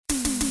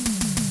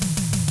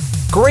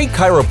Great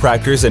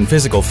chiropractors and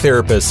physical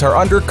therapists are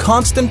under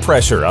constant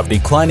pressure of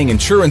declining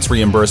insurance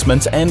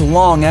reimbursements and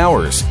long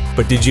hours.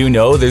 But did you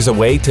know there's a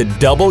way to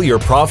double your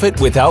profit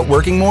without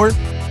working more?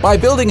 By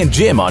building a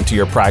gym onto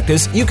your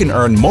practice, you can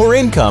earn more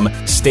income,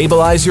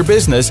 stabilize your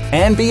business,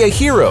 and be a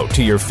hero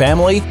to your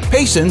family,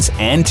 patients,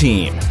 and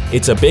team.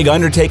 It's a big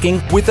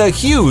undertaking with a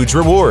huge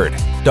reward.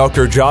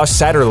 Dr. Josh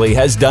Satterley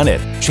has done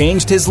it,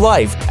 changed his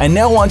life, and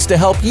now wants to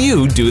help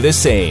you do the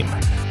same.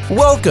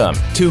 Welcome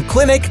to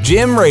Clinic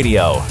Gym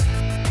Radio.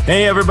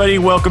 Hey everybody,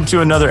 welcome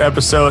to another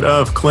episode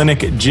of Clinic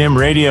Gym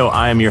Radio.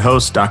 I am your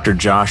host, Dr.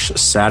 Josh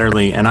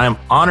Satterley, and I'm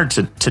honored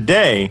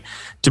today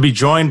to be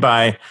joined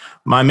by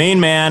my main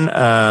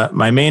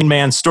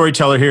man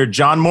storyteller here,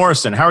 John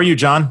Morrison. How are you,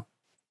 John?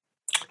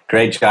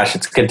 Great, Josh.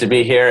 It's good to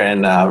be here,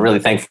 and really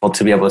thankful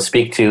to be able to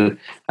speak to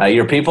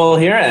your people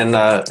here and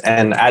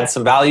add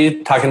some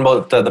value, talking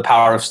about the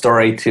power of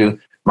story to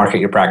market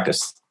your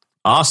practice.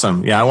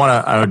 Awesome. Yeah,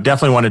 I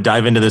definitely want to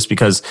dive into this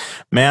because,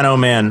 man, oh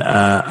man,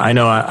 I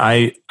know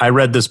I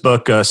read this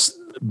book,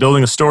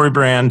 Building a Story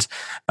Brand.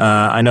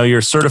 I know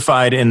you're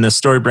certified in the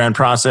story brand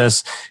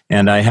process,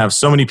 and I have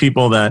so many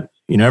people that,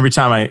 you know, every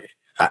time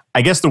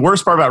I guess the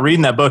worst part about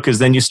reading that book is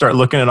then you start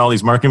looking at all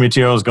these marketing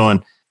materials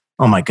going,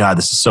 oh my God,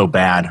 this is so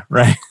bad,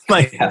 right?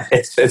 Like, yeah,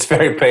 it's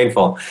very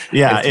painful.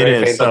 Yeah, it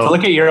is. So, to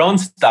look at your own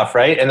stuff,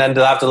 right? And then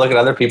to have to look at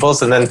other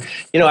people's. And then,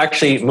 you know,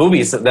 actually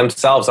movies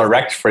themselves are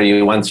wrecked for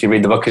you once you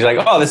read the book because you're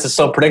like, oh, this is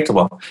so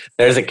predictable.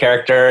 There's a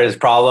character, his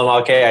problem.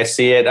 Okay, I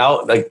see it.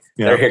 Oh, like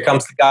here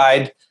comes the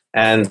guide.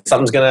 And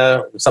something's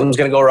gonna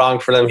go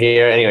wrong for them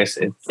here. Anyways,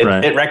 it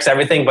wrecks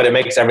everything, but it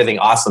makes everything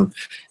awesome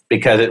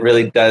because it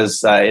really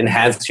does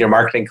enhance your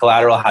marketing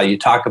collateral, how you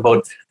talk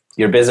about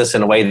your business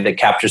in a way that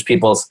captures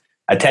people's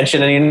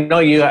attention. And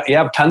you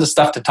have tons of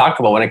stuff to talk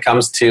about when it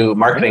comes to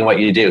marketing what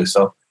you do.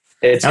 So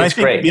it's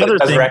great. The other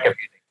thing,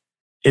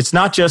 it's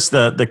not just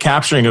the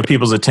capturing of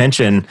people's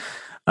attention.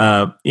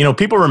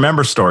 People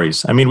remember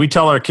stories. I mean, we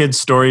tell our kids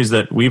stories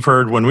that we've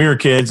heard when we were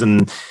kids,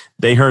 and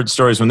they heard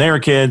stories when they were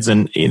kids.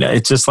 And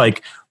it's just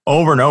like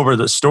over and over,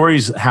 the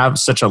stories have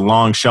such a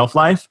long shelf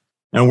life.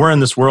 And we're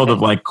in this world of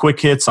like quick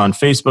hits on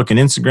Facebook and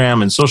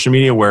Instagram and social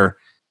media where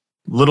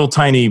little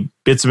tiny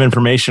bits of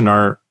information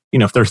are,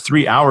 if they're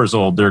 3 hours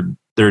old,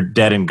 they're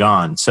dead and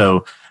gone.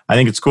 So I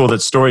think it's cool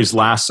that stories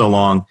last so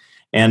long.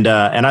 And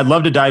I'd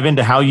love to dive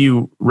into how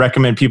you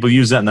recommend people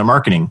use that in their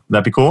marketing. Would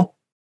that be cool?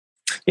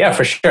 Yeah,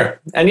 for sure.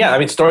 And yeah, I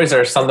mean, stories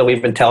are something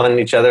we've been telling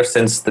each other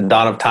since the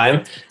dawn of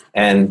time.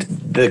 And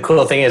the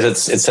cool thing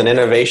is it's an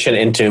innovation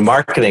into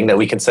marketing that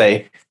we can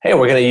say, hey,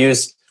 we're going to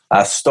use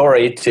a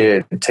story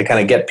to kind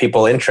of get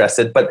people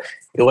interested. But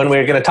when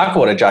we're going to talk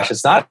about it, Josh,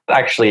 it's not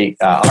actually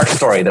our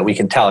story that we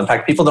can tell. In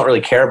fact, people don't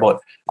really care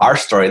about our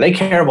story. They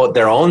care about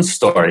their own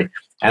story.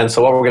 And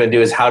so what we're going to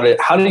do is how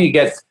do you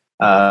get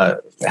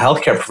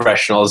healthcare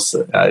professionals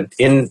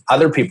in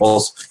other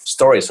people's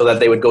stories so that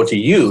they would go to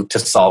you to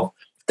solve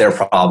their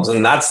problems.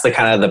 And that's the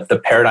kind of the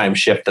paradigm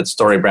shift that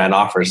StoryBrand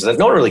offers, is that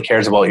no one really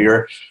cares about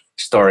your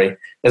story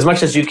as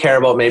much as you care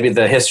about maybe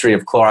the history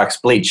of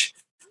Clorox bleach.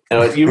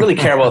 You really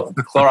care about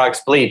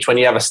Clorox bleach when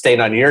you have a stain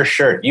on your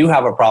shirt. You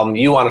have a problem,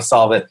 you want to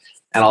solve it,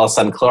 and all of a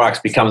sudden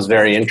Clorox becomes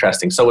very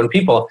interesting. So when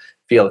people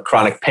feel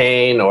chronic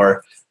pain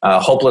or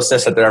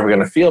hopelessness that they're ever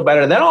going to feel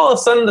better, then all of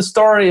a sudden the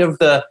story of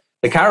the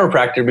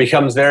chiropractor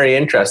becomes very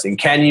interesting.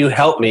 Can you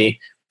help me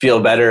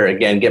feel better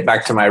again, get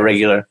back to my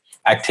regular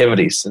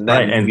activities? And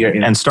then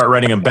and start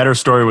writing a better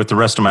story with the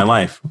rest of my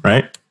life,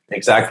 right?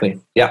 Exactly.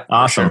 Yeah.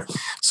 Awesome. Sure.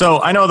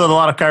 So I know that a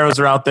lot of chiros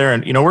are out there,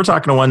 and we're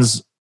talking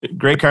to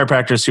great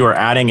chiropractors who are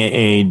adding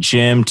a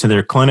gym to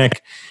their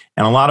clinic,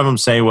 and a lot of them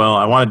say, "Well,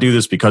 I want to do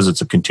this because it's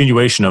a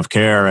continuation of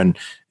care," and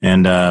I'm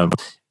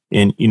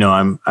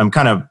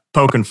kind of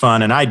poking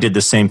fun, and I did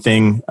the same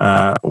thing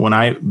when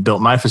I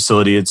built my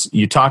facility. It's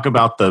you talk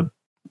about the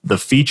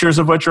features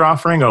of what you're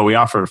offering. Oh, we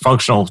offer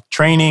functional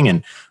training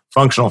and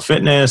functional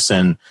fitness,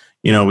 and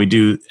we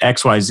do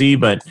XYZ,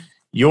 but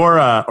your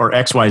or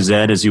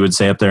XYZ, as you would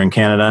say up there in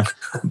Canada,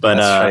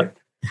 but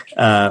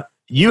right.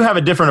 You have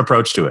a different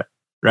approach to it.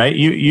 Right?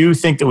 You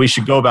think that we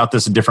should go about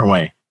this a different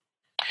way.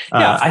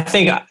 Yeah, I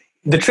think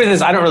the truth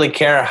is I don't really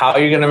care how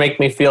you're going to make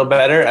me feel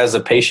better as a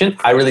patient.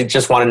 I really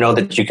just want to know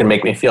that you can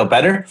make me feel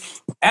better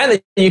and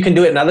that you can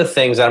do it in other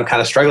things that I'm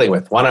kind of struggling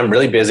with. One, I'm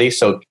really busy.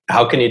 So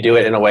how can you do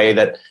it in a way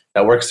that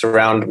works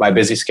around my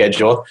busy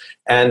schedule?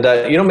 And,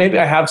 maybe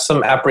I have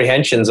some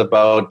apprehensions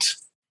about,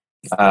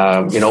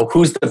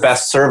 who's the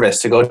best service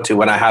to go to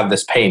when I have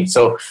this pain.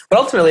 So, but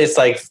ultimately it's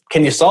like,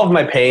 can you solve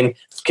my pain?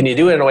 Can you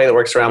do it in a way that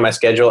works around my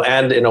schedule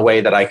and in a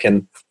way that I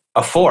can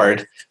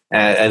afford?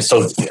 And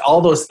so all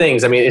those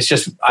things, I mean, it's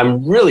just,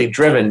 I'm really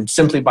driven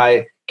simply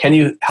by, can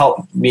you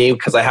help me?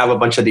 Because I have a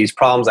bunch of these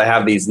problems. I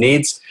have these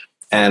needs.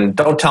 And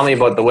don't tell me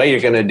about the way you're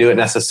going to do it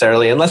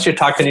necessarily, unless you're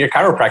talking to your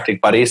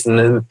chiropractic buddies. And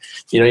then,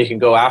 you can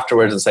go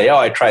afterwards and say, oh,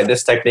 I tried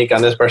this technique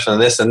on this person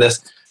and this and this.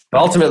 But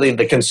ultimately,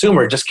 the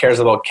consumer just cares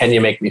about, can you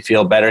make me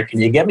feel better?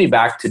 Can you get me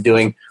back to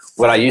doing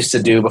what I used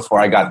to do before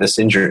I got this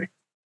injury?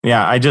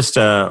 Yeah, I just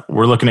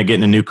we're looking at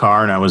getting a new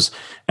car, and I was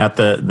at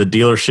the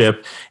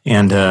dealership,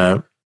 and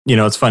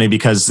it's funny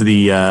because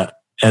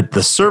at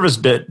the service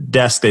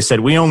desk, they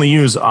said, we only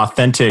use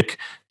authentic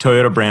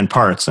Toyota brand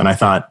parts. And I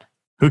thought,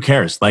 who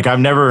cares? Like I've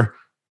never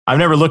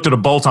looked at a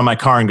bolt on my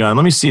car and gone,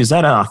 let me see, is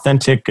that an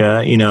authentic,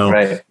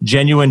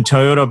 genuine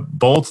Toyota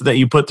bolt that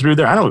you put through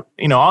there? I don't,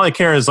 all I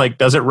care is like,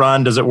 does it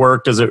run? Does it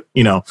work? Does it,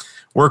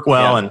 work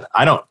well? Yeah. And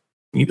I don't,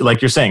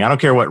 like you're saying, I don't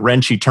care what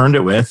wrench he turned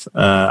it with.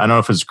 I don't know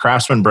if it's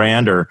Craftsman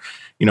brand or,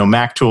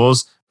 Mac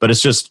tools, but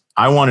it's just,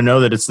 I want to know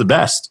that it's the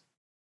best.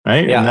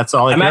 Right. Yeah. And that's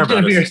all I care about.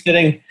 Imagine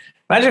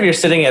if you're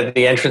sitting at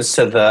the entrance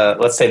to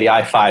let's say the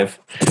I-5,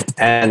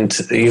 and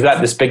you've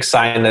got this big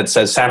sign that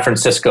says San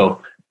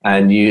Francisco,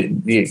 and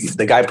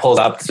the guy pulls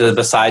up to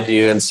beside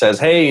you and says,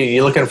 hey,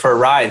 you looking for a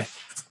ride?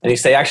 And you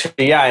say,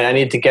 actually, yeah, I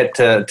need to get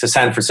to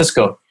San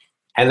Francisco.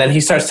 And then he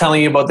starts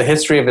telling you about the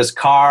history of his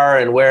car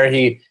and where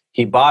he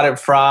bought it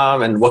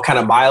from and what kind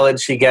of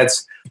mileage he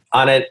gets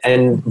on it,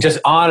 and just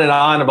on and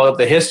on about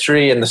the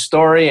history and the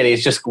story. And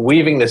he's just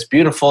weaving this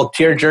beautiful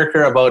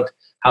tearjerker about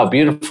how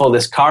beautiful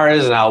this car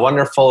is and how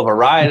wonderful of a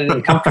ride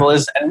and comfortable it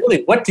is. And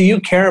really, what do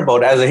you care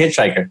about as a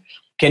hitchhiker?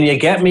 Can you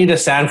get me to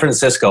San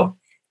Francisco?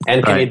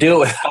 And can you do it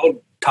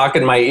without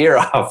talking my ear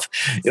off?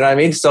 You know what I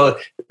mean? So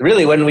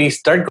really, when we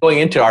start going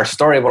into our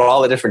story about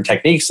all the different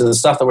techniques and the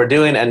stuff that we're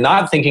doing and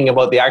not thinking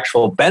about the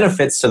actual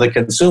benefits to the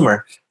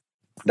consumer,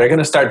 they're going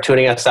to start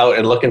tuning us out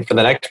and looking for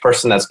the next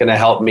person that's going to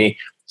help me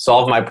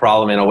solve my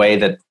problem in a way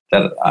that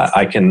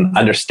I can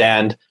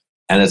understand,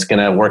 and it's going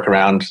to work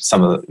around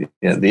some of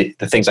the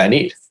things I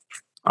need.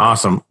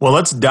 Awesome. Well,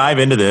 let's dive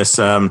into this.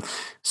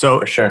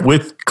 So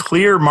with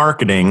clear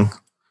marketing,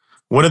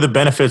 what are the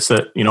benefits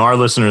that our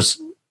listeners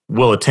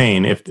will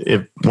attain if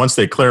once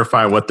they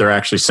clarify what they're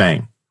actually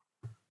saying?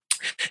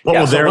 What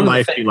will their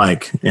life be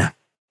like? Yeah.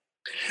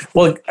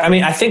 Well, I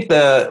mean, I think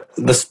the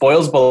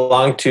spoils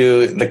belong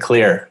to the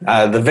clear.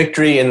 The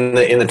victory in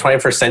the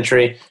 21st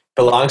century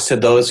belongs to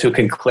those who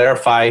can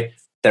clarify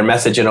their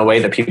message in a way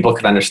that people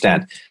can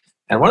understand.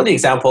 And one of the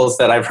examples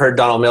that I've heard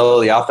Donald Miller,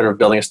 the author of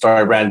Building a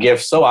Story Brand,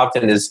 give so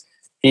often is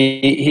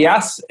he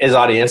asks his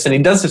audience, and he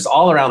does this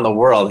all around the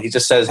world. He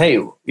just says, hey,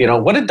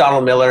 what did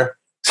Donald Miller,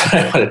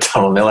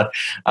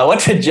 what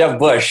did Jeb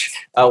Bush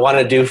want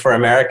to do for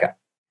America?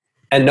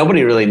 And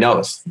nobody really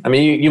knows. I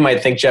mean, you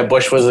might think Jeb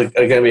Bush was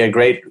going to be a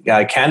great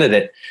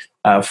candidate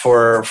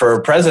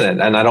for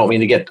president, and I don't mean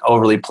to get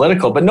overly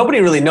political, but nobody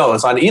really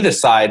knows on either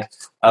side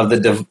of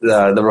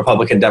the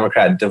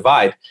Republican-Democrat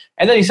divide.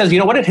 And then he says,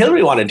 what did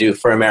Hillary want to do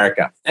for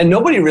America? And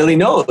nobody really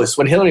knows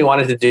what Hillary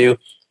wanted to do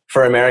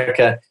for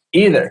America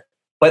either.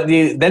 But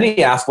then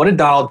he asked, what did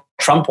Donald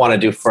Trump want to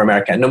do for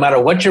America? And no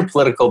matter what your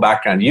political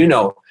background,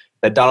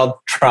 that Donald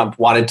Trump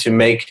wanted to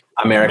make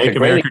America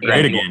great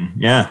again.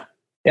 Yeah.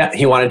 Yeah,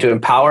 he wanted to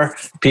empower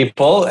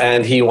people,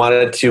 and he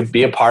wanted to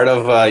be a part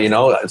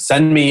of,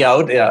 send me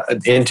out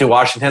into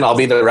Washington. I'll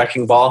be the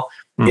wrecking ball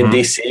in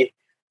D.C.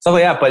 So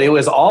yeah, but it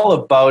was all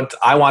about,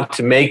 I want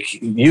to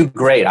make you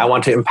great. I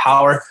want to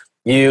empower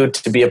you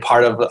to be a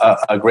part of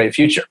a great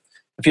future.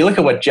 If you look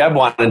at what Jeb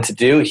wanted to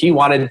do, he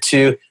wanted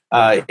to,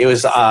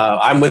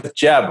 I'm with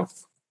Jeb.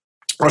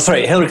 Or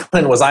sorry, Hillary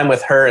Clinton was I'm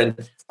with her,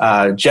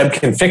 and Jeb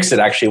can fix it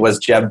actually was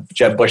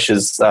Jeb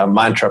Bush's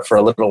mantra for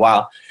a little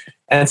while.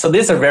 And so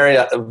these are very,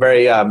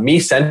 very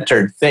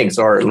me-centered things,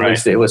 or at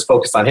least it was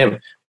focused on him,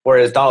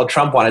 whereas Donald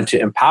Trump wanted to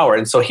empower.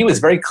 And so he was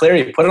very clear.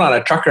 He put it on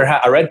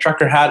a red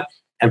trucker hat,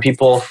 and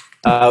people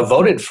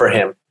voted for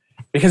him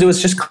because it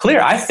was just clear.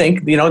 I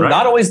think,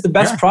 not always the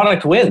best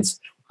product wins.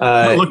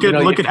 Look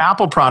at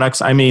Apple products.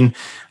 I mean,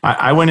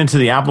 I went into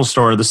the Apple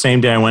store the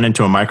same day I went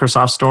into a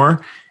Microsoft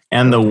store,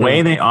 and the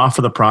way they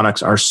offer the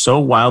products are so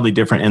wildly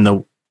different.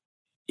 And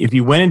if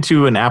you went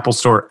into an Apple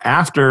store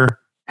after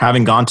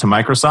having gone to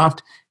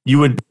Microsoft, you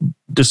would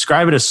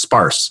describe it as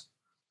sparse,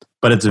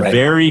 but it's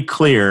very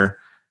clear.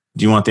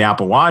 Do you want the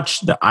Apple Watch,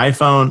 the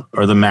iPhone,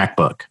 or the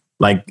MacBook?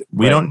 Like,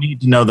 we don't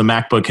need to know the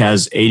MacBook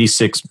has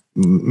 86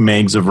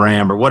 megs of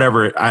RAM or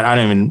whatever. I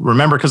don't even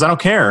remember because I don't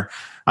care.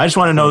 I just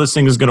want to know this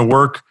thing is going to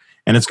work,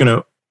 and it's going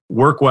to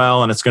work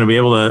well, and it's going to be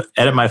able to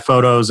edit my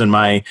photos and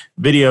my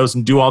videos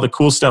and do all the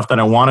cool stuff that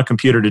I want a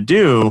computer to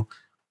do,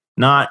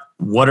 not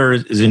what are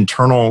his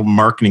internal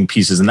marketing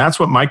pieces. And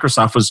that's what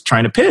Microsoft was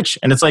trying to pitch.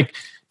 And it's like,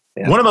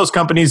 one of those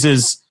companies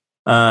is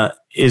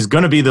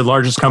going to be the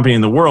largest company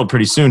in the world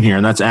pretty soon here,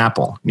 and that's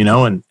Apple,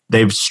 and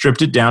they've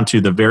stripped it down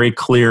to the very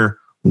clear,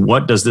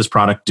 what does this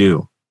product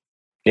do?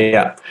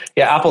 Yeah.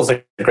 Apple's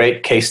a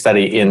great case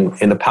study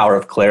in the power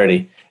of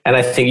clarity. And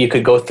I think you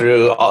could go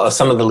through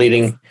some of the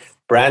leading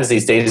brands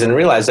these days and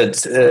realize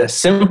that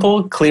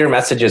simple, clear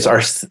messages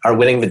are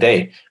winning the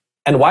day.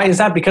 And why is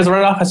that? Because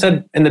right off, I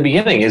said in the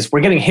beginning, is we're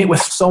getting hit with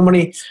so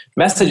many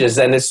messages,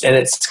 and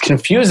it's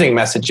confusing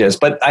messages.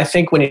 But I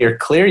think when you're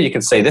clear, you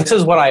can say, this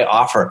is what I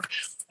offer.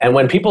 And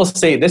when people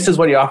say, this is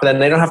what you offer, then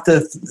they don't have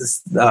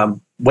to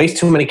waste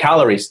too many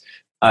calories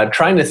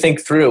trying to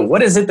think through,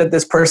 what is it that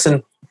this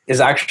person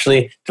is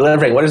actually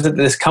delivering? What is it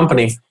that this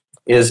company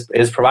is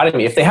providing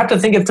me? If they have to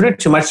think it through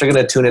too much, they're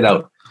going to tune it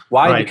out.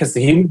 Why? Right. Because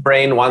the human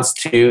brain wants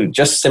to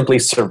just simply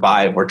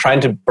survive. We're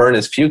trying to burn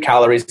as few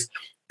calories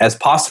as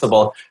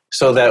possible.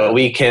 so that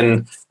we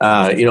can,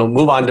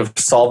 move on to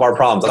solve our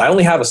problems. And I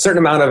only have a certain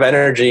amount of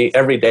energy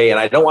every day, and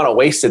I don't want to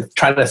waste it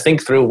trying to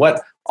think through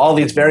what all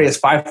these various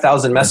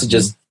 5,000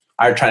 messages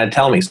are trying to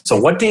tell me. So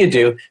what do you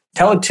do?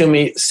 Tell it to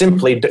me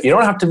simply. You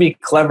don't have to be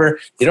clever.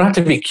 You don't have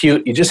to be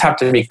cute. You just have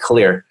to be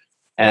clear.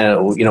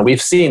 And,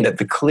 we've seen that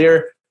the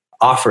clear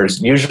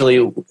offers usually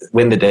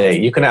win the day.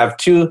 You can have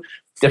two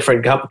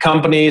different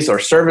companies or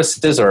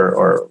services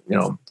or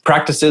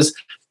practices,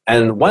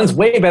 and one's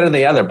way better than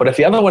the other. But if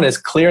the other one is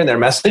clear in their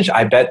message,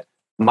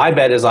 my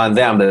bet is on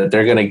them that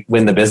they're going to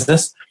win the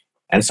business.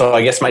 And so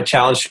I guess my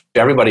challenge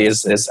to everybody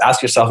is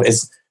ask yourself,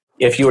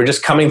 if you were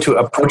just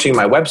approaching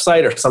my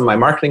website or some of my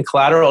marketing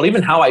collateral,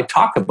 even how I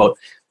talk about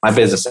my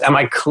business, am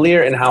I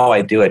clear in how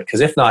I do it? Because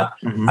if not,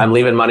 I'm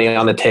leaving money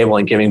on the table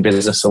and giving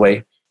business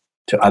away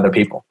to other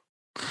people.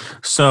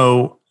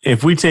 So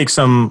if we take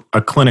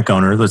a clinic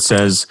owner that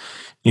says,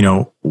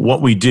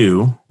 what we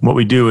do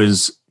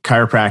is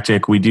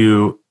chiropractic, we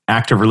do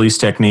active release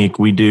technique,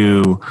 we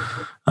do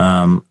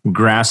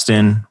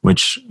Graston,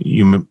 which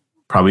you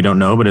probably don't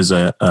know, but is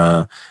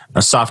a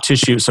soft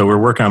tissue. So we're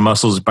working on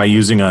muscles by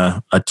using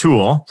a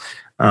tool.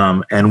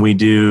 And we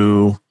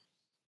do,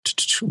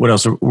 what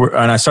else?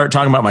 And I start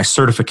talking about my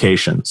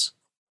certifications.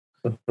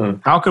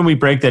 How can we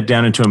break that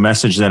down into a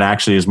message that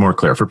actually is more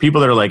clear for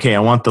people that are like, hey, I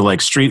want the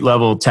street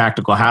level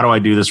tactical. How do I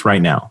do this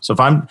right now? So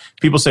if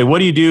people say, what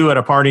do you do at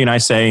a party? And I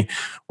say,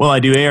 well, I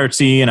do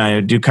ART and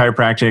I do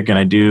chiropractic and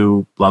I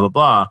do blah, blah,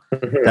 blah.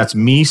 That's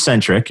me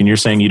centric. And you're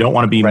saying you don't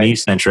want to be me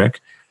centric.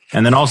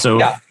 And then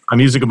also I'm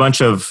using a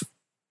bunch of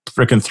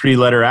freaking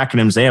 3-letter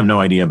acronyms they have no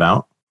idea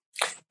about.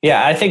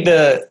 Yeah, I think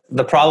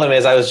the problem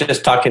is I was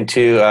just talking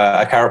to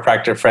a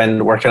chiropractor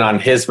friend working on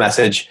his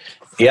message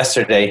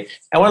yesterday.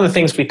 And one of the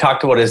things we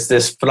talked about is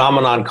this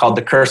phenomenon called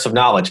the curse of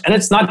knowledge. And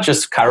it's not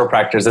just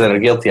chiropractors that are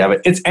guilty of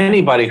it. It's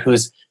anybody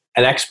who's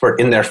an expert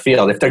in their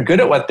field. If they're good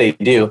at what they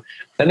do,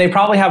 then they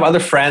probably have other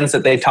friends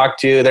that they talk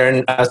to. They're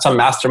in some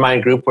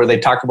mastermind group where they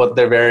talk about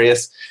their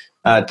various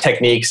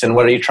techniques and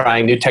what are you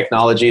trying, new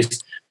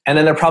technologies. And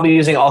then they're probably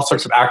using all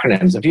sorts of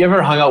acronyms. If you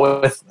ever hung out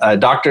with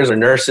doctors or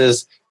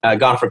nurses,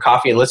 gone for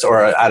coffee and listen,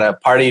 or at a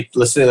party,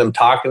 listening to them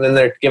talk, and then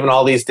they're given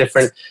all these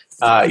different,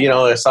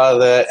 I saw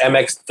the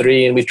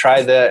MX3 and we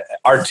tried the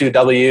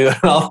R2W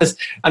and all this.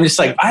 I'm just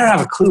like, I don't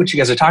have a clue what you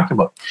guys are talking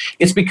about.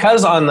 It's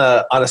because on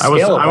a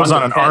scale I was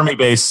on an Army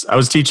base. I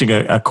was teaching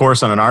a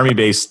course on an Army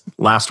base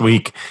last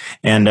week,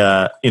 and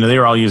they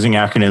were all using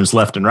acronyms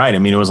left and right. I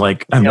mean, it was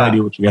like, I have no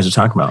idea what you guys are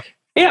talking about.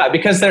 Yeah,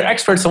 because they're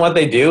experts in what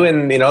they do,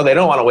 and they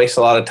don't want to waste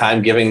a lot of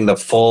time giving the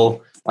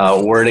full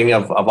wording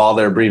of all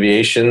their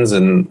abbreviations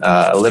and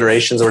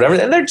alliterations or whatever.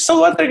 And so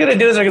what they're going to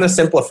do is they're going to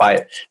simplify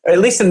it. Or at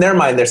least in their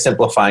mind, they're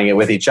simplifying it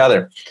with each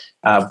other.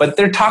 But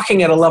they're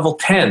talking at a level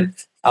 10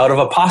 out of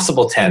a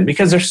possible 10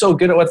 because they're so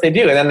good at what they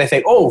do. And then they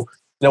think,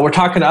 we're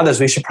talking to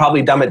others. We should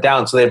probably dumb it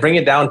down. So they bring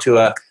it down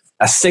to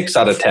a 6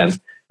 out of 10. And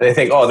they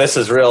think, this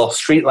is real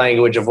street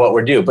language of what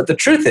we're doing. But the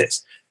truth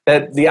is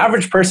that the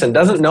average person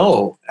doesn't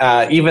know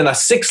even a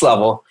 6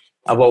 level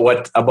about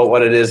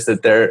what it is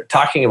that they're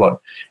talking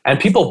about, and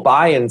people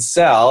buy and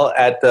sell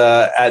at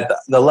the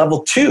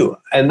level 2,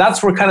 and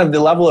that's where kind of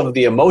the level of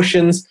the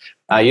emotions.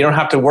 You don't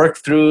have to work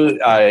through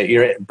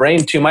your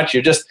brain too much.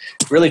 You're just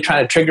really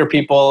trying to trigger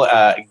people,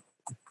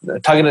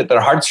 tugging at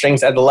their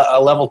heartstrings at a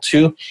level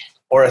 2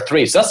 or a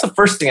 3. So that's the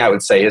first thing I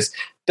would say is,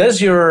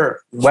 does your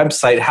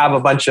website have a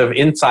bunch of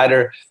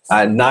insider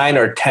 9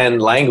 or 10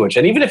 language?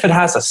 And even if it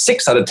has a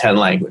 6 out of 10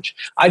 language,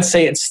 I'd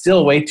say it's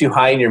still way too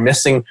high, and you're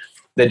missing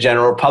the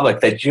general public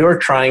that you're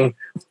trying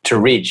to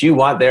reach. You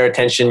want their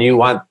attention. You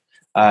want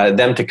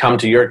them to come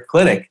to your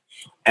clinic.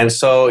 And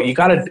so you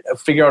got to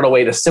figure out a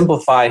way to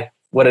simplify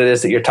what it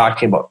is that you're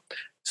talking about.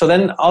 So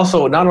then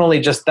also, not only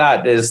just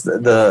that is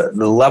the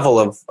level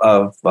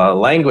of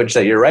language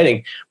that you're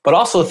writing, but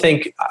also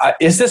think,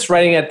 is this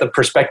writing at the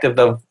perspective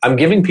of I'm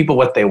giving people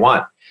what they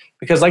want?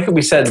 Because like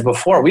we said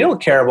before, we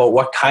don't care about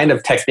what kind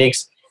of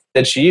techniques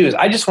that you use.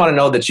 I just want to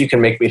know that you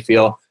can make me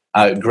feel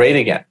great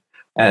again.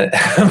 And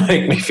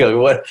make me feel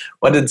what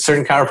did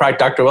certain chiropractor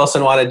Dr.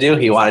 Wilson want to do?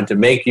 He wanted to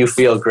make you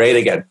feel great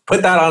again.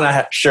 Put that on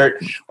a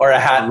shirt or a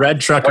hat.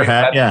 Red trucker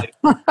hat, yeah.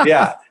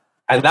 Yeah,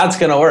 and that's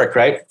going to work,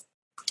 right?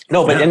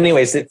 No, but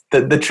anyways,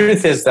 the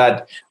truth is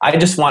that I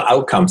just want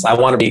outcomes. I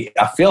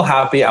feel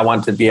happy. I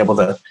want to be able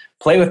to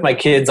play with my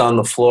kids on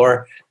the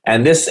floor.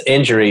 And this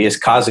injury is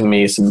causing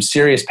me some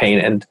serious pain,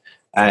 and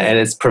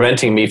it's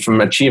preventing me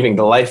from achieving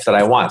the life that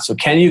I want. So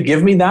can you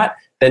give me that?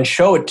 Then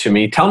show it to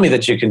me. Tell me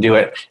that you can do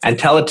it, and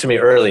tell it to me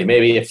early.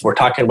 Maybe if we're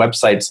talking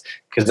websites,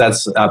 because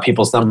that's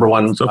people's number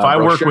one. So if I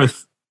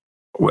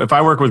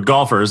work with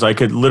golfers, I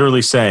could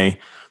literally say,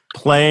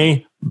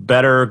 "Play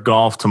better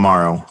golf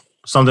tomorrow."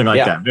 Something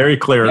like that. Very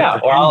clear. Yeah.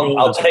 Or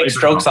I'll take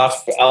strokes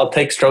off. I'll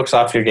take strokes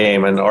off your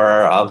game,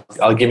 or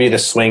I'll give you the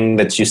swing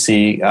that you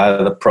see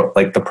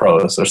the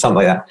pros or something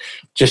like that.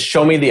 Just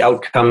show me the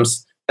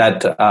outcomes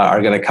that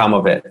are going to come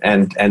of it,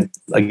 and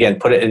again,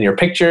 put it in your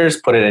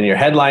pictures, put it in your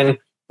headline.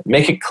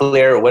 make it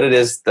clear what it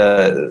is,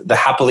 the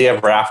happily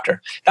ever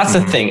after. That's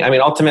the thing. I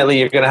mean, ultimately,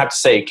 you're going to have to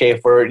say, okay,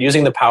 if we're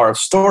using the power of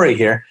story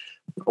here,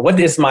 what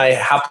is my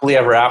happily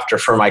ever after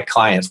for my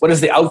clients? What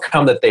is the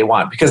outcome that they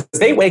want? Because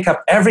they wake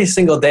up every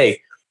single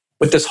day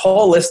with this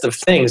whole list of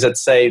things that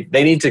say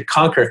they need to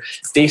conquer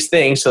these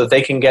things so that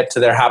they can get to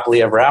their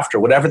happily ever after,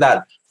 whatever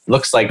that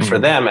looks like for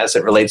them as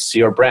it relates to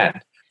your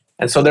brand.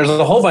 And so there's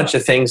a whole bunch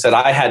of things that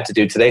I had to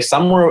do today.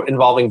 Some were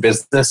involving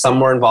business, some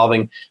were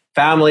involving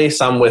family,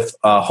 some with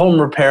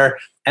home repair.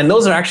 And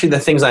those are actually the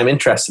things I'm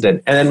interested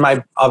in. And then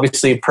my,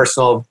 obviously,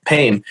 personal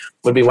pain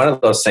would be one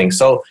of those things.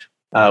 So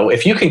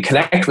if you can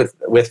connect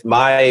with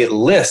my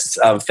list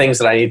of things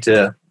that I need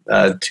to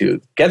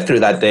get through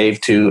that day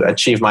to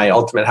achieve my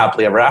ultimate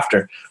happily ever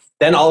after,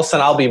 then all of a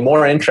sudden I'll be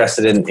more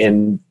interested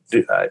in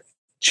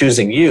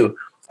choosing you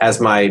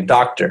as my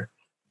doctor.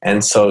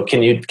 And so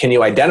can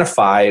you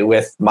identify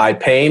with my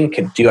pain?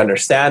 Do you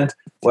understand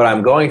what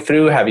I'm going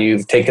through? Have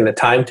you taken the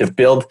time to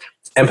build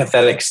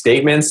empathetic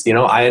statements?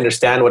 I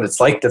understand what it's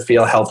like to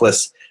feel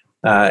helpless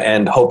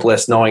and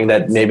hopeless, knowing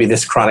that maybe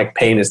this chronic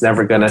pain is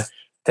never going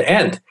to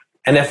end.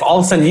 And if all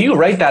of a sudden you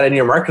write that in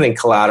your marketing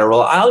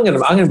collateral, I'm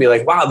gonna be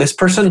like, wow, this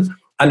person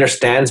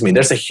understands me.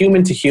 There's a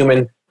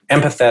human-to-human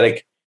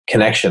empathetic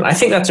connection. I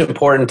think that's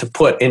important to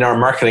put in our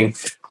marketing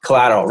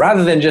collateral,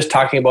 rather than just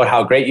talking about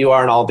how great you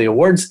are and all the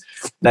awards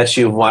that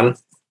you've won.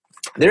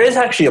 There is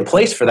actually a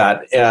place for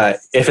that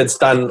if it's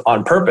done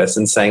on purpose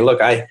and saying,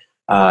 look, I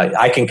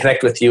can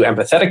connect with you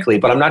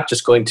empathetically, but I'm not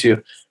just going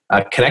to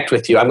connect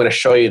with you. I'm going to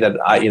show you that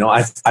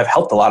I've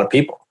helped a lot of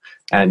people.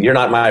 And you're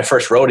not my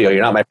first rodeo.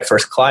 You're not my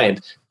first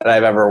client that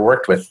I've ever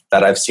worked with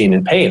that I've seen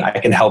in pain. I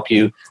can help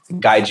you,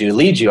 guide you,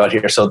 lead you out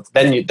here. So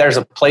then there's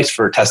a place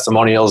for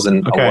testimonials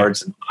and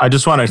awards. I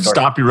just want to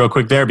stop you real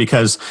quick there,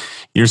 because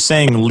you're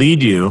saying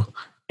lead you.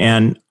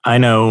 And I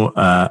know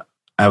I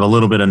have a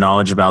little bit of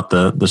knowledge about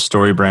the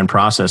story brand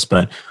process,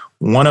 but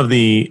one of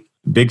the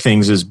big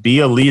things is be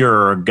a leader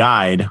or a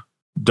guide.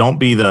 Don't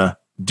be the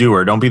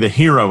doer. Don't be the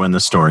hero in the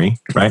story,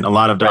 right? A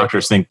lot of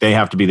doctors think they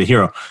have to be the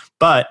hero.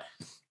 But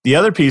the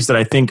other piece that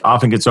I think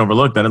often gets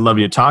overlooked that I'd love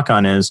you to talk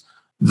on is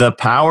the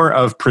power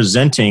of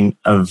presenting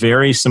a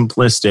very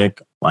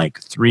simplistic,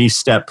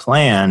 3-step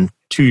plan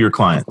to your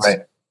clients.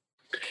 Right.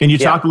 Can you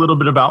talk a little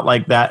bit about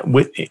that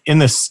in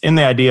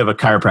the idea of a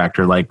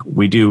chiropractor,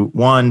 we do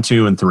 1,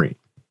 2, and 3?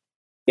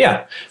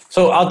 Yeah.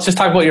 So I'll just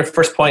talk about your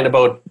first point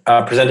about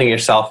presenting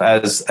yourself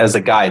as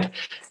a guide.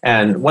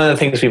 And one of the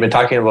things we've been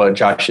talking about,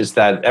 Josh, is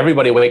that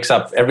everybody wakes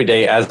up every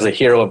day as a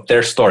hero of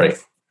their story.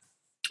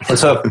 And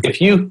so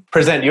if you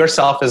present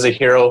yourself as a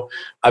hero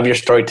of your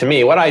story to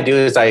me, what I do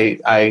is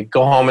I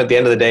go home at the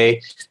end of the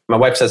day. My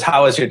wife says,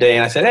 how was your day?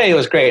 And I said, hey, it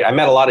was great. I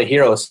met a lot of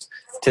heroes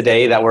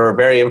today that were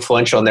very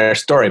influential in their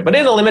story. But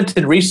in a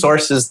limited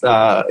resources,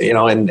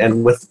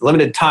 and with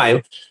limited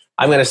time,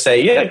 I'm going to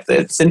say, yeah,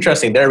 it's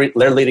interesting. They're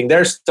leading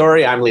their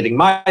story. I'm leading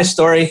my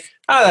story.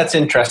 Oh, that's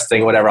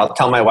interesting, whatever. I'll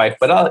tell my wife,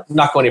 but I'll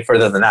not go any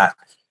further than that.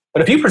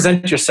 But if you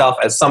present yourself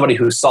as somebody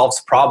who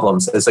solves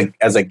problems,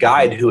 as a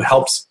guide who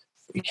helps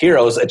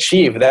heroes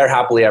achieve their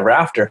happily ever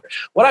after,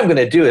 what I'm going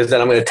to do is that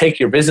I'm going to take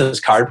your business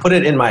card, put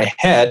it in my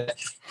head,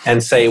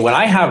 and say, when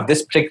I have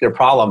this particular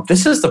problem,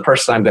 this is the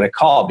person I'm going to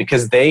call,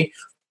 because they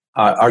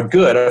are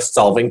good at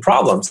solving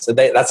problems. So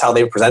that's how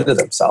they presented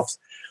themselves.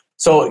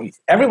 So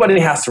everybody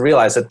has to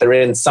realize that they're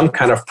in some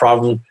kind of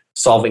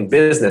problem-solving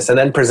business and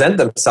then present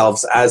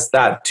themselves as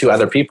that to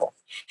other people.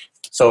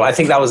 So I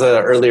think that was an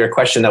earlier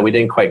question that we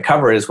didn't quite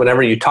cover, is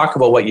whenever you talk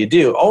about what you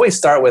do, always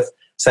start with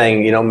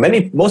saying,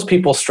 most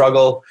people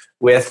struggle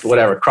with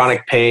whatever,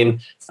 chronic pain.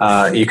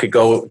 You could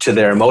go to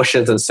their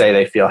emotions and say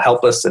they feel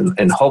helpless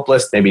and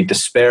hopeless, maybe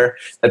despair,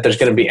 that there's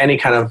going to be any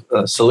kind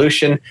of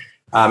solution.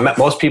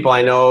 Most people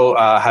I know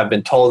have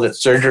been told that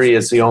surgery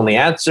is the only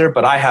answer,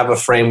 but I have a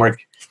framework,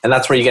 and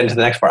that's where you get into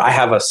the next part. I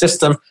have a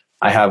system,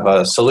 I have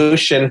a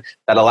solution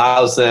that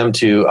allows them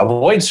to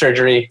avoid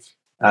surgery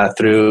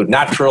through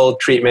natural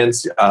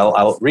treatments,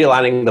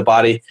 realigning the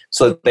body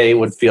so that they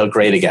would feel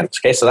great again.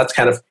 Okay, so that's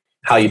kind of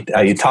how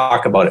you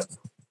talk about it.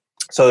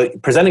 So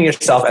presenting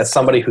yourself as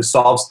somebody who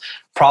solves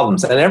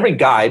problems, and every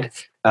guide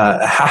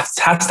has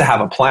to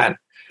have a plan,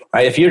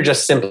 right? If you're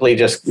just simply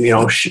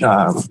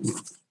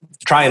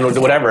trying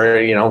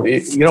whatever,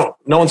 no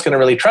one's going to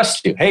really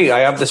trust you. Hey, I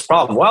have this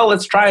problem. Well,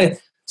 let's try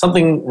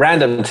something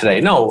random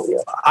today. No,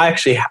 I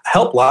actually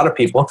help a lot of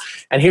people,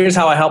 and here's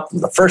how I help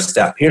them. The first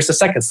step. Here's the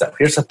second step.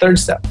 Here's the third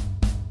step.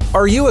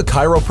 Are you a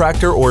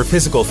chiropractor or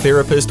physical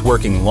therapist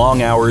working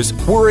long hours,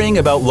 worrying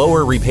about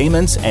lower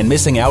repayments and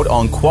missing out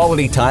on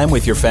quality time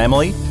with your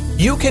family?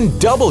 You can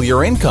double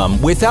your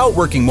income without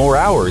working more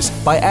hours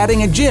by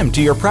adding a gym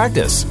to your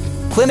practice.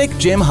 Clinic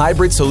Gym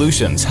Hybrid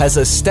Solutions has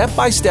a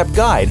step-by-step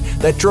guide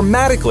that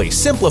dramatically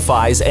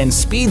simplifies and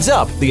speeds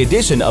up the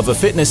addition of a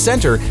fitness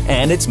center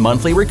and its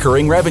monthly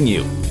recurring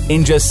revenue.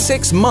 In just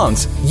 6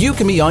 months, you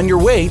can be on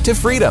your way to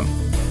freedom.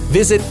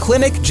 Visit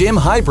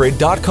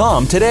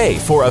clinicgymhybrid.com today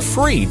for a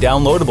free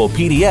downloadable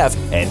PDF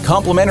and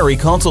complimentary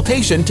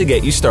consultation to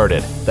get you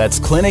started. That's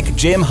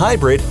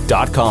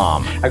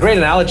clinicgymhybrid.com. A great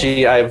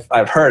analogy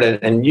I've heard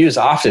and use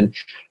often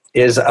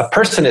is a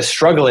person is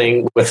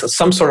struggling with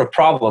some sort of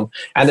problem,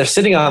 and they're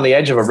sitting on the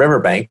edge of a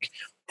riverbank,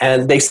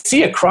 and they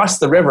see across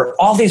the river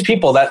all these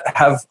people that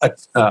have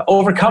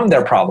overcome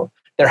their problem.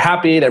 They're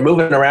happy, they're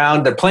moving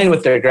around, they're playing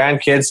with their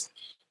grandkids,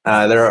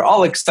 they're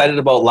all excited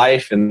about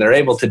life, and they're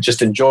able to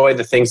just enjoy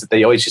the things that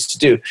they always used to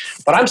do.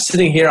 But I'm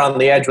sitting here on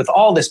the edge with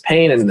all this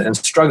pain and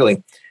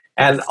struggling,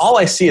 and all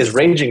I see is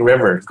raging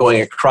river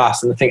going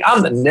across, and I think,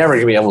 I'm never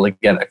going to be able to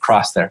get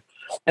across there.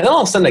 And then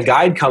all of a sudden a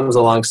guide comes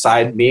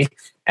alongside me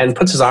and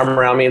puts his arm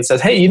around me and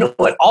says, hey, you know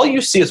what? All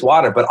you see is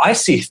water, but I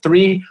see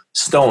 3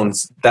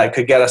 stones that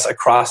could get us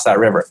across that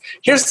river.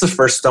 Here's the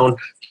first stone,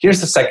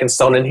 here's the second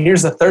stone, and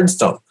here's the third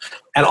stone.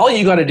 And all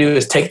you got to do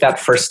is take that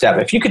first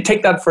step. If you could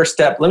take that first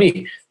step, let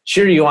me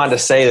cheer you on to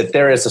say that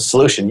there is a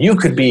solution. You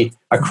could be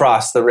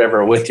across the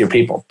river with your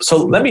people. So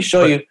let me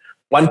show you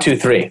 1, 2,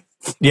 3.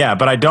 Yeah,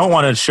 but I don't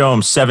want to show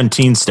them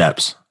 17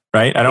 steps,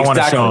 right? I don't want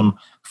to show them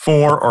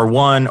 4 or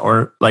 1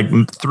 or like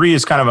 3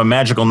 is kind of a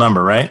magical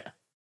number, right?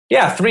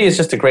 Yeah, 3 is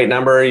just a great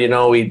number. You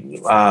know,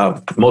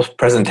 most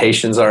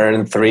presentations are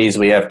in 3s.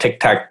 We have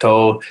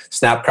tic-tac-toe,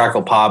 snap,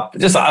 crackle, pop.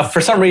 Just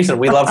for some reason,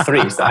 we love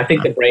 3s. I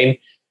think the brain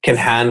can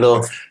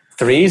handle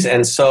 3s.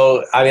 And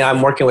so, I mean,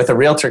 I'm working with a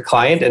realtor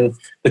client, and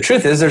the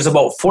truth is there's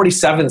about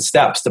 47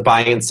 steps to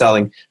buying and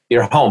selling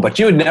your home. But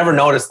you would never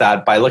notice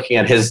that by looking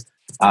at his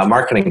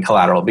marketing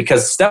collateral,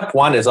 because step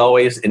 1 is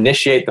always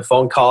initiate the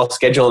phone call,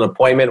 schedule an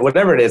appointment,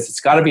 whatever it is. It's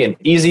got to be an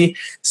easy,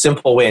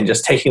 simple way, and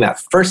just taking that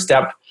first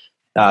step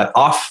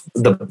off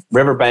the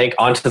riverbank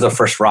onto the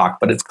first rock.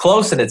 But it's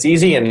close and it's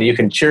easy, and you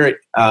can cheer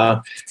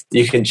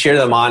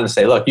them on and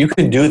say, look, you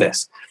can do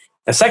this.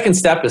 The second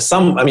step is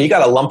you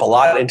got to lump a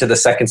lot into the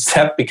second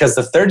step, because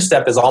the third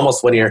step is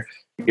almost when you're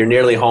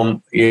nearly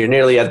home, you're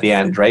nearly at the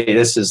end, right?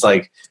 This is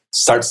like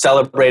start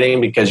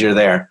celebrating because you're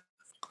there.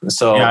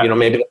 So,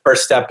 maybe the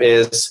first step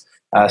is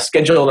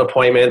schedule an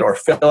appointment or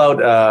fill out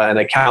an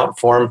account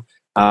form.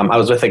 I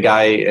was with the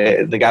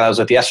guy I was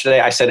with yesterday.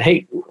 I said,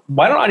 hey,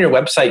 why don't on your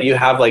website you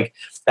have like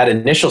that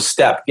initial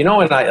step? You know,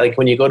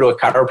 when you go to a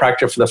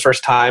chiropractor for the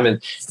first time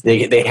and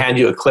they hand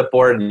you a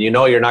clipboard, and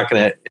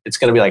it's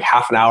going to be like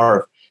half an hour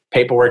of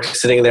paperwork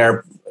sitting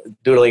there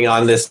doodling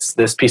on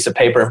this piece of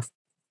paper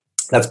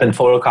that's been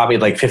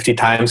photocopied like 50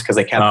 times because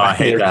they can't find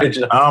the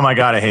original. Oh my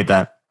God, I hate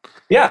that.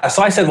 Yeah,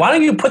 so I said, why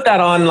don't you put that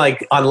on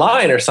like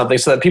online or something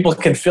so that people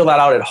can fill that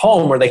out at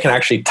home, where they can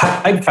actually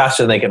type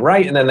faster than they can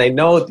write, and then they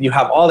know you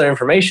have all their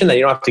information, that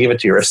you don't have to give it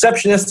to your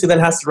receptionist who then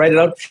has to write it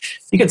out.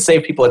 You can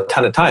save people a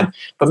ton of time,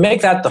 but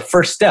make that the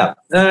first step.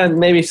 And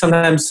maybe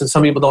sometimes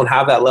some people don't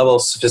have that level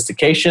of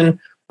sophistication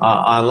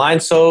online,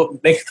 so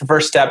make the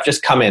first step,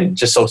 just come in.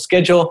 Just so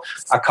schedule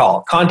a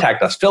call,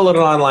 contact us, fill out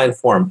an online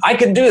form. I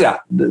can do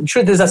that. The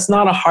truth is that's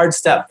not a hard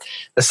step.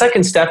 The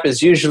second step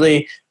is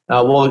usually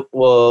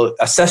we'll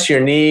assess your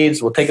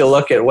needs. We'll take a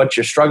look at what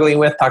you're struggling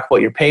with, talk about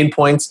your pain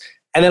points,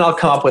 and then I'll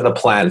come up with a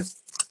plan.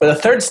 But the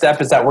third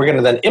step is that we're going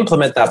to then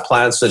implement that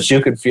plan so that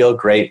you could feel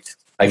great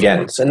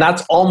again. So, and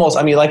that's almost,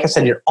 like I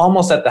said, you're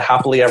almost at the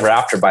happily ever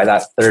after by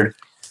that third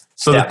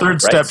So step, the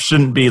third step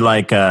shouldn't be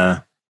like,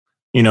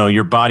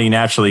 your body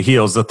naturally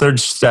heals. The third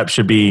step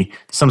should be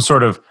some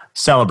sort of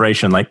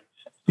celebration, like,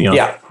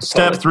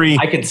 step 3,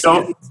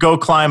 go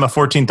climb a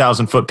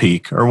 14,000 foot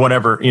peak or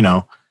whatever,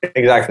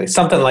 Exactly.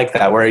 Something like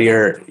that, where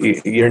you're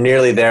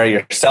nearly there,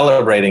 you're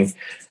celebrating,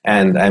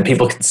 and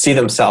people can see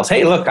themselves,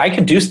 hey, look, I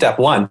can do step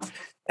 1.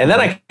 And then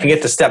I can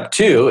get to step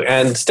 2.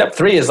 And step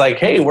 3 is like,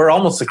 hey, we're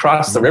almost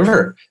across the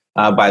river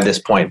by this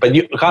point. But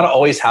you got to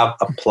always have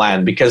a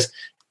plan, because,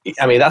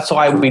 that's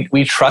why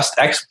we trust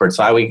experts.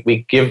 Why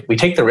we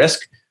take the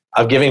risk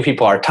of giving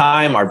people our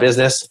time, our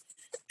business,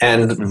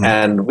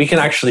 and we can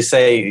actually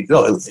say,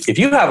 if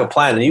you have a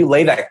plan and you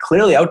lay that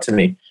clearly out to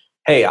me,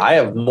 hey,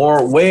 I'm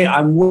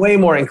way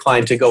more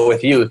inclined to go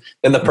with you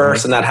than the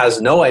person that has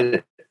no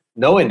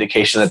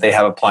indication that they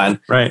have a plan.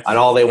 Right. And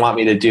all they want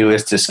me to do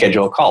is to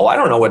schedule a call. Well, I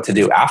don't know what to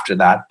do after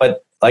that.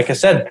 But like I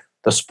said,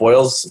 the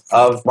spoils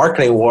of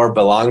marketing war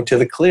belong to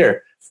the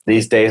clear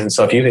these days. And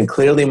so if you can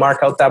clearly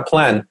mark out that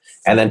plan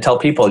and then tell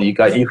people you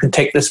can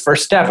take this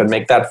first step and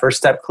make that first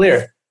step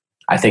clear,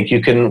 I think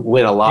you can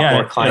win a lot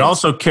more clients. It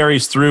also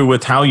carries through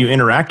with how you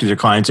interact with your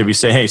clients. If you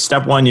say, hey,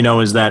 step 1,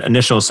 is that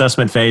initial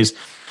assessment phase.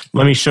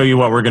 Let me show you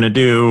what we're going to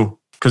do,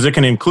 because it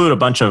can include a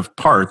bunch of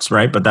parts,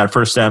 right? But that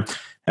first step,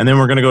 and then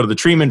we're going to go to the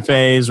treatment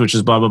phase, which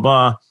is blah, blah,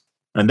 blah.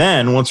 And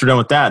then once we're done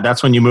with that,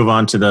 that's when you move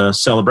on to the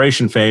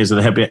celebration phase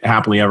of the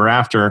happily ever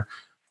after,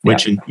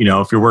 which, if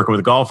you're working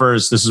with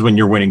golfers, this is when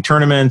you're winning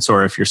tournaments,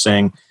 or if you're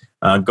saying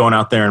going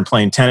out there and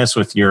playing tennis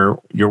with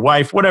your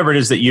wife, whatever it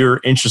is that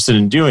you're interested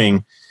in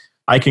doing,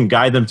 I can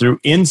guide them through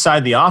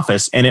inside the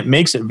office. And it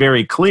makes it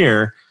very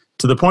clear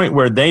to the point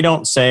where they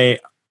don't say,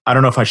 I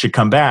don't know if I should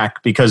come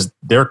back, because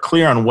they're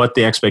clear on what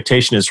the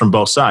expectation is from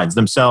both sides,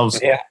 themselves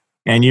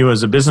and you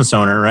as a business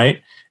owner,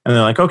 right? And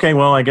they're like, okay,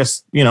 well, I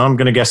guess, I'm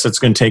going to guess it's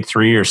going to take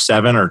 3 or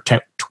 7 or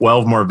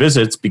 12 more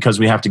visits because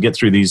we have to get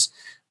through these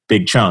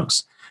big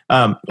chunks.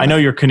 I know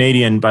you're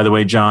Canadian, by the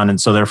way, John, and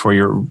so therefore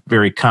you're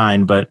very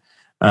kind, but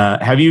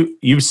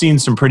you've seen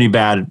some pretty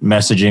bad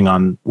messaging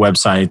on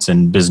websites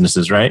and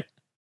businesses, right?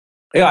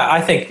 Yeah, I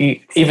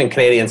think even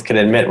Canadians can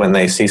admit when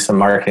they see some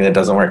marketing that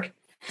doesn't work.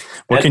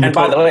 And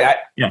by the way,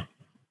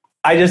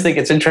 I just think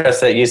it's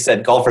interesting that you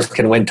said golfers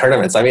can win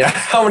tournaments. I mean,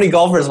 how many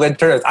golfers win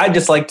tournaments? I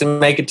just like to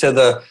make it to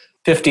the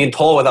 15th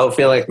hole without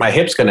feeling like my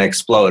hip's going to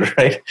explode,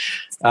 right?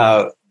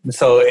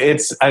 So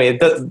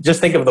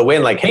just think of the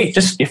win like, hey,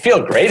 just you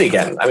feel great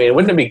again. I mean,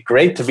 wouldn't it be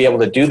great to be able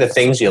to do the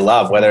things you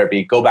love, whether it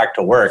be go back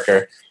to work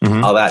or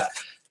all that?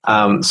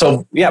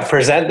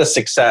 Present the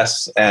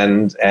success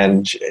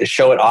and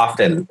show it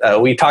often.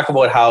 We talk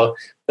about how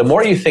the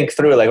more you think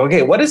through, like,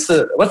 okay, what's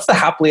the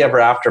happily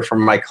ever after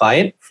from my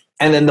client?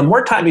 And then the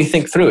more time you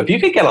think through, if you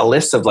could get a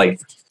list of like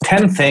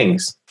 10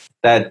 things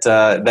that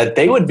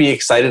they would be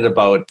excited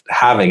about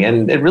having.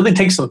 And it really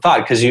takes some thought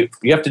because you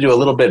have to do a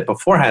little bit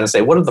beforehand and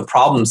say, what are the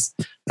problems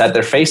that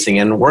they're facing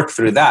and work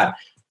through that.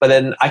 But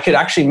then I could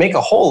actually make a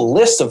whole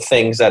list of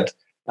things that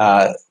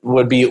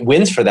would be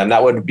wins for them,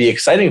 that would be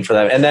exciting for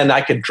them. And then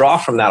I could draw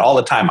from that all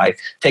the time. I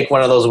take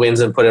one of those wins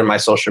and put it in my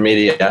social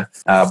media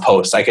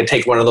posts. I could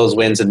take one of those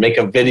wins and make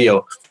a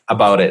video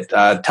about it,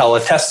 tell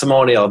a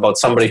testimonial about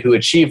somebody who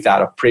achieved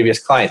that, a previous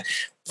client.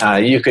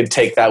 You could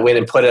take that win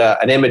and put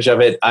an image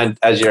of it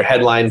as your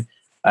headline,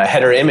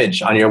 header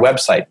image on your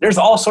website. There's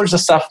all sorts of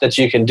stuff that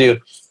you can do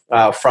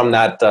from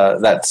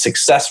that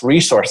success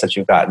resource that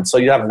you've got. And so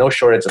you have no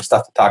shortage of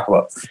stuff to talk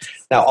about.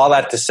 Now, all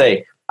that to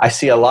say, I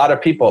see a lot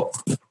of people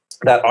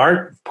that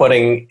aren't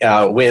putting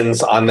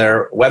wins on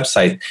their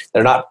website.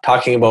 They're not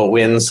talking about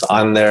wins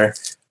on their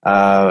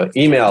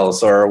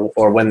emails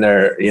or when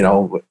they're,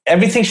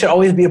 everything should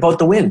always be about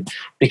the win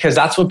because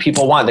that's what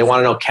people want. They want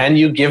to know, can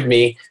you give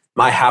me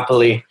my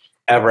happily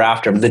ever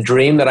after? The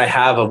dream that I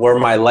have of where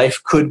my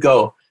life could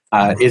go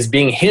is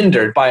being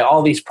hindered by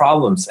all these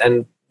problems.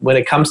 And when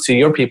it comes to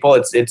your people,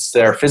 it's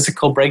their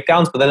physical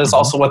breakdowns, but then it's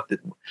also what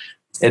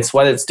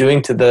it's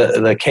doing to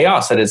the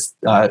chaos that it's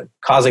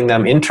causing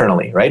them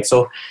internally, right?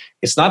 So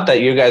it's not that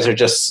you guys are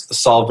just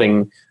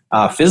solving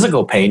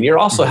physical pain. You're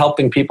also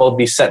helping people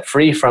be set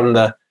free from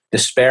the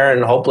despair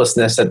and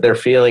hopelessness that they're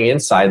feeling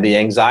inside, the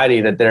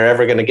anxiety that they're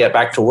ever going to get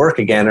back to work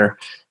again, or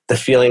the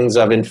feelings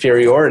of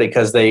inferiority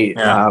because they're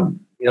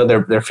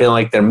feeling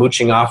like they're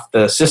mooching off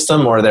the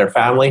system or their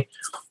family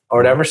or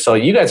whatever. So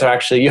you guys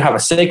you have a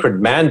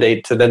sacred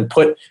mandate to then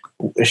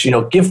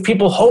give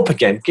people hope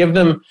again, give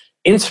them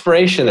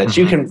inspiration that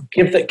you can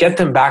get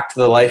them back to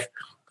the life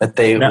that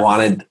they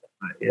wanted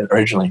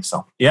originally.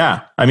 So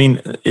I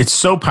mean, it's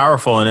so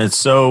powerful and it's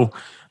so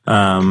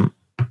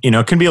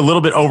it can be a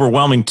little bit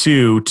overwhelming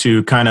too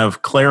to kind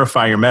of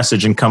clarify your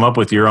message and come up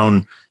with your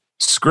own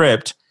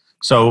script.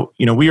 So,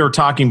 we were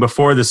talking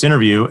before this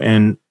interview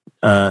and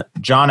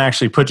John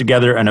actually put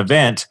together an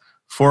event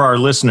for our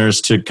listeners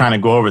to kind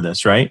of go over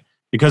this, right?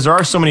 Because there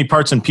are so many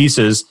parts and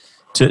pieces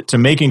to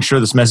making sure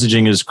this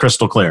messaging is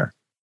crystal clear.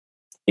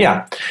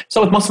 Yeah.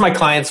 So with most of my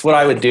clients, what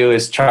I would do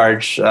is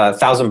charge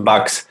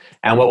 $1,000.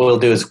 And what we'll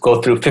do is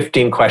go through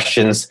 15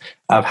 questions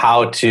of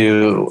how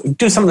to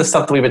do some of the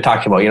stuff that we've been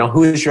talking about.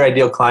 Who is your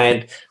ideal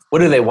client? What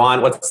do they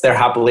want? What's their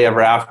happily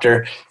ever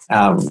after?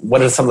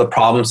 What are some of the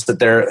problems that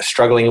they're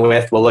struggling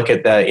with? We'll look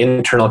at the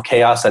internal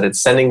chaos that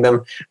it's sending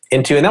them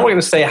into. And then we're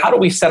going to say, how do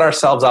we set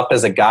ourselves up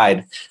as a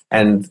guide?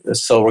 And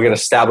so we're going to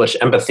establish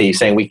empathy,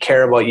 saying we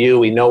care about you.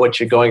 We know what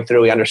you're going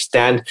through. We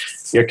understand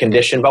your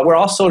condition, but we're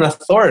also an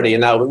authority.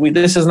 And now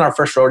this isn't our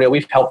first rodeo.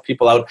 We've helped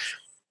people out.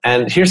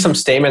 And here's some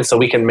statements that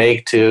we can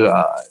make to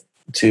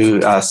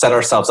set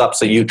ourselves up.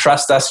 So you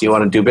trust us. You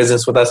want to do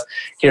business with us.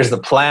 Here's the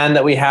plan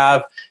that we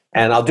have.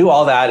 And I'll do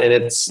all that, and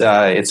it's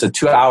a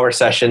 2-hour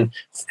session,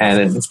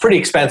 and it's pretty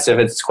expensive.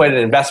 It's quite an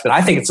investment.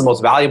 I think it's the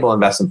most valuable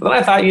investment. But then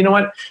I thought, you know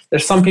what?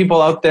 There's some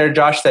people out there,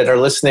 Josh, that are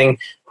listening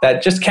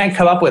that just can't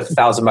come up with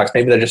 $1,000.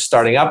 Maybe they're just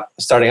starting out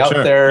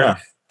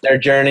their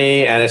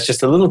journey, and it's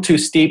just a little too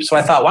steep. So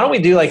I thought, why don't we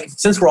do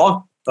since we're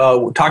all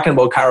talking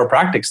about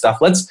chiropractic stuff,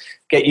 let's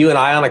get you and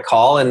I on a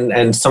call,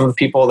 and some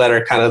people that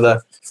are kind of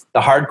the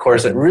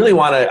hardcores that really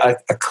want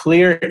a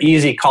clear,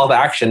 easy call to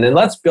action. And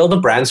let's build a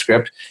brand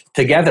script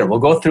together. We'll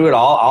go through it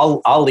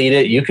all. I'll lead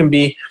it. You can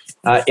be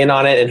in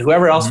on it, and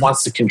whoever else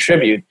wants to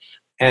contribute.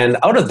 And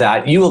out of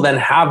that, you will then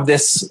have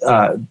this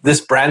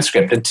brand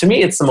script. And to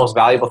me, it's the most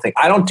valuable thing.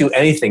 I don't do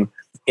anything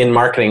in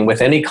marketing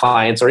with any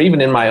clients or even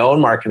in my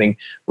own marketing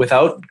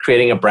without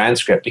creating a brand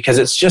script, because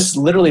it's just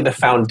literally the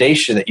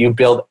foundation that you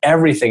build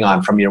everything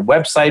on, from your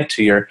website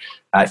to your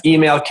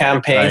email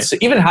campaigns,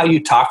 to even how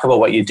you talk about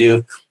what you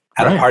do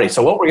at a party.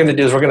 So what we're going to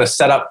do is we're going to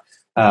set up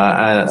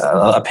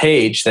a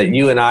page that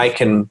you and I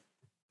can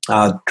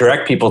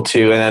direct people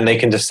to, and then they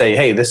can just say,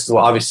 hey, this is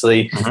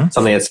obviously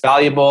something that's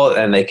valuable,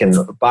 and they can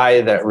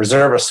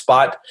reserve a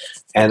spot,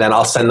 and then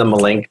I'll send them a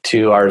link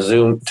to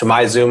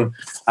my Zoom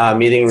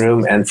meeting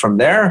room. And from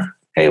there,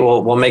 hey,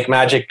 we'll make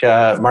magic,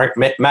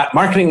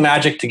 marketing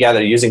magic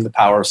together using the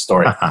power of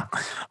story.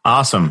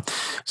 Awesome.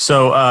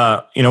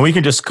 So, we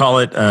could just call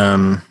it,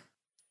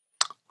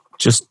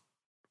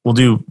 we'll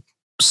do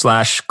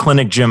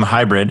 /Clinic Gym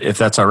Hybrid, if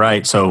that's all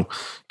right. So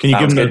can you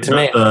give them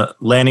the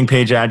landing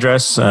page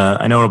address?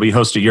 I know it'll be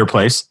hosted at your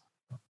place.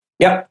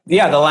 Yep.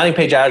 Yeah. The landing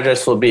page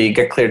address will be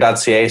Clinic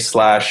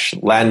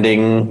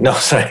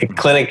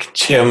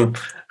Gym.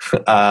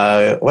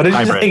 What did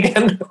you say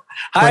again?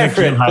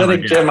 Hybrid.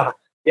 Clinic Gym.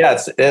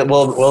 Yes.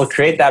 We'll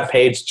create that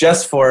page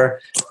just for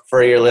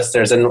your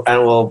listeners, and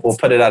we'll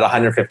put it at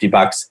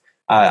 $150.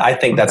 I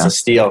think that's a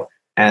steal.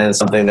 And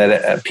something that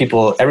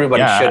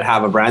everybody should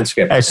have a brand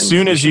script. As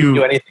soon as you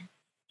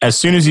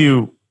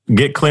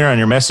get clear on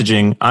your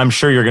messaging, I'm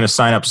sure you're going to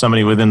sign up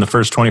somebody within the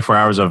first 24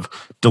 hours of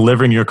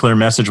delivering your clear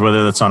message,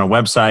 whether that's on a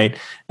website,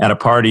 at a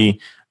party,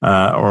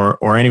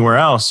 or anywhere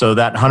else. So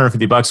that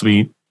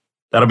 $150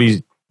 that'll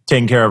be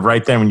taken care of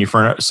right then when you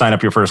sign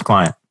up your first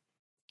client.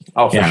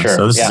 Oh, for sure.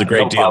 So this is a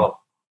great deal. Problem.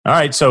 All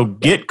right. So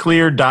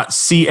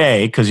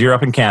getclear.ca, because you're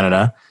up in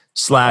Canada,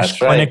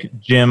 /Clinic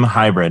Gym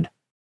Hybrid.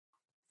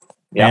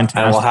 Yeah, and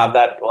we'll have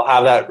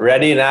that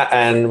ready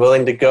and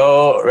ready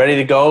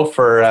to go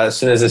for as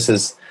soon as this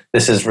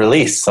is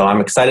released. So I'm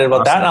excited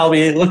about that, and I'll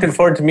be looking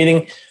forward to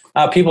meeting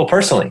people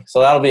personally. So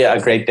that'll be a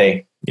great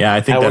day. Yeah,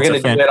 I think we're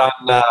going to do it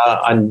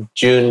on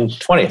June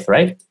 20th,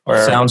 right?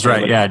 Sounds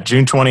right. Yeah,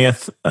 June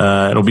 20th.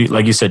 It'll be,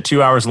 like you said,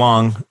 2 hours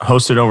long,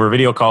 hosted over a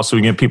video call, so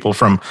we can get people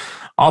from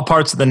all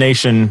parts of the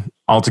nation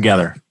all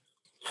together.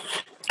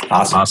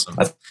 Awesome.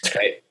 That's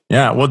great.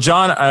 Yeah. Well,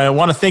 John, I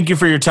want to thank you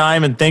for your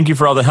time and thank you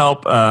for all the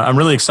help. I'm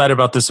really excited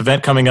about this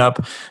event coming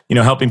up,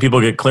 helping people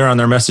get clear on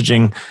their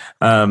messaging.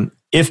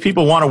 If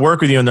people want to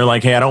work with you and they're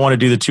like, hey, I don't want to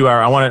do the 2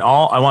 hour, I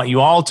want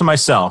you all to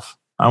myself.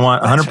 I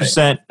want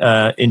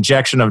 100%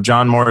 injection of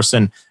John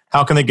Morrison.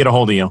 How can they get a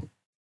hold of you?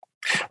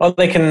 Well,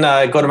 they can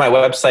go to my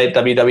website,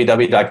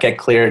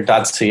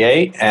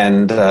 www.getclear.ca,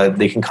 and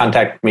they can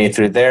contact me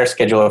through there,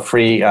 schedule a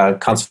free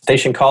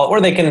consultation call, or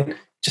they can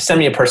just send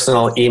me a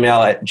personal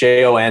email at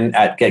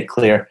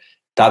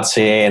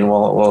jon@getclear.ca, and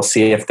we'll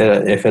see if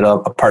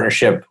a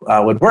partnership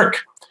would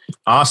work.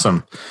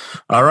 Awesome.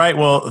 All right.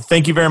 Well,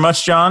 thank you very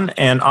much, John.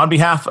 And on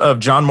behalf of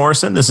John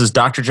Morrison, this is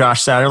Dr.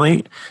 Josh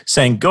Satterley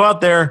saying, go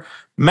out there,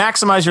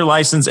 maximize your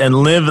license, and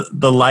live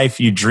the life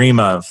you dream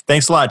of.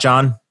 Thanks a lot,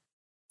 John.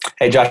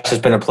 Hey, Josh, it's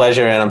been a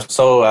pleasure, and I'm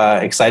so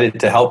excited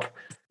to help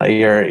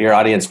your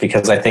audience,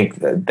 because I think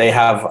they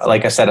have,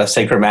 like I said, a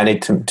sacred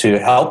mandate to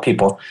help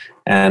people.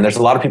 And there's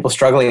a lot of people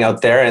struggling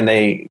out there, and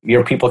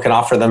your people can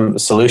offer them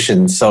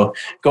solutions. So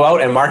go out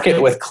and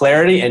market with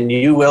clarity, and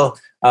you will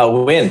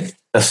win.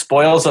 The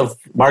spoils of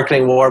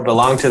marketing war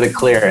belong to the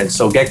clear, and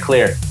so get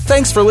clear.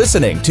 Thanks for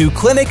listening to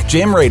Clinic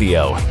Gym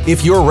Radio.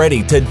 If you're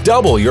ready to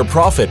double your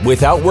profit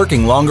without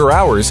working longer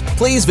hours,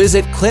 please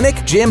visit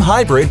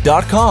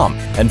clinicgymhybrid.com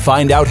and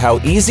find out how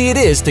easy it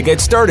is to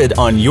get started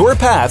on your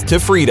path to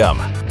freedom.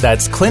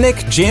 That's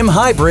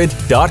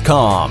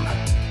clinicgymhybrid.com.